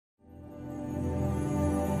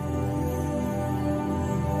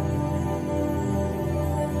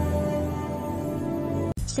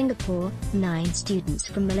Singapore, 9 students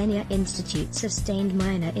from Millennia Institute sustained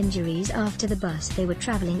minor injuries after the bus they were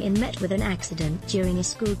traveling in met with an accident during a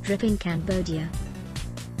school trip in Cambodia.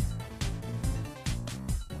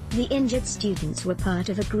 The injured students were part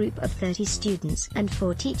of a group of 30 students and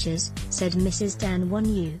 4 teachers, said Mrs. Dan Won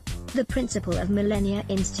Yu, the principal of Millennia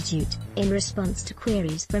Institute, in response to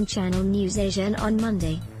queries from Channel News Asia on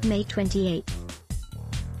Monday, May 28.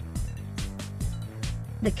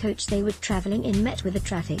 The coach they were traveling in met with a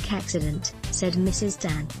traffic accident, said Mrs.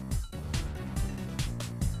 Dan.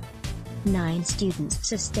 9 students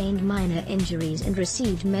sustained minor injuries and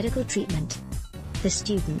received medical treatment. The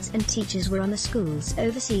students and teachers were on the school's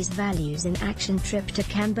Overseas Values in Action trip to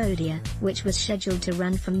Cambodia, which was scheduled to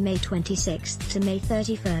run from May 26 to May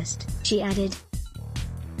 31, she added.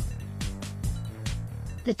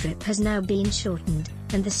 The trip has now been shortened,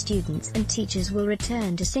 and the students and teachers will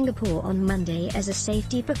return to Singapore on Monday as a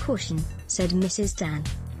safety precaution, said Mrs. Dan.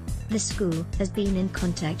 The school has been in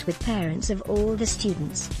contact with parents of all the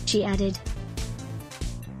students, she added.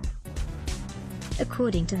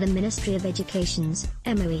 According to the Ministry of Education's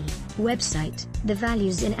MOE website, the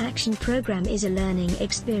Values in Action program is a learning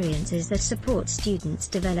experiences that support students'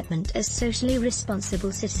 development as socially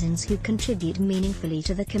responsible citizens who contribute meaningfully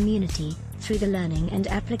to the community, through the learning and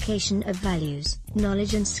application of values,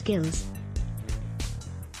 knowledge and skills.